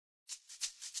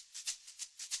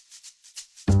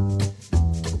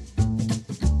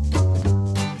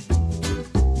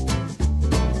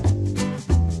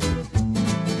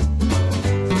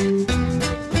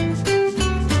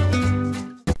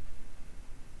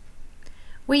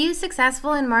Were you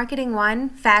successful in Marketing 1,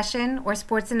 fashion, or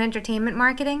sports and entertainment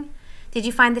marketing? Did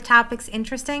you find the topics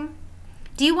interesting?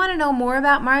 Do you want to know more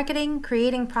about marketing,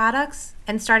 creating products,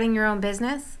 and starting your own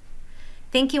business?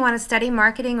 Think you want to study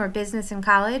marketing or business in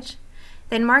college?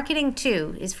 Then Marketing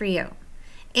 2 is for you.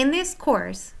 In this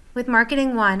course, with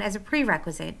Marketing 1 as a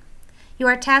prerequisite, you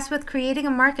are tasked with creating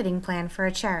a marketing plan for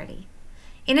a charity.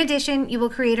 In addition, you will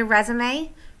create a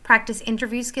resume, practice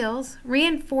interview skills,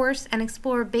 reinforce and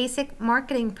explore basic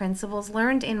marketing principles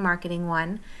learned in Marketing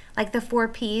 1, like the 4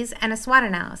 Ps and a SWOT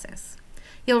analysis.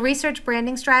 You'll research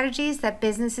branding strategies that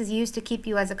businesses use to keep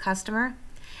you as a customer,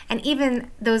 and even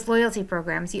those loyalty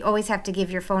programs you always have to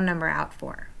give your phone number out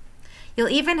for. You'll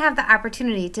even have the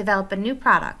opportunity to develop a new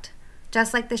product,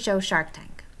 just like the show Shark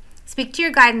Tank. Speak to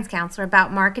your guidance counselor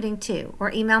about Marketing 2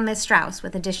 or email Ms. Strouse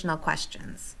with additional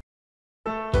questions.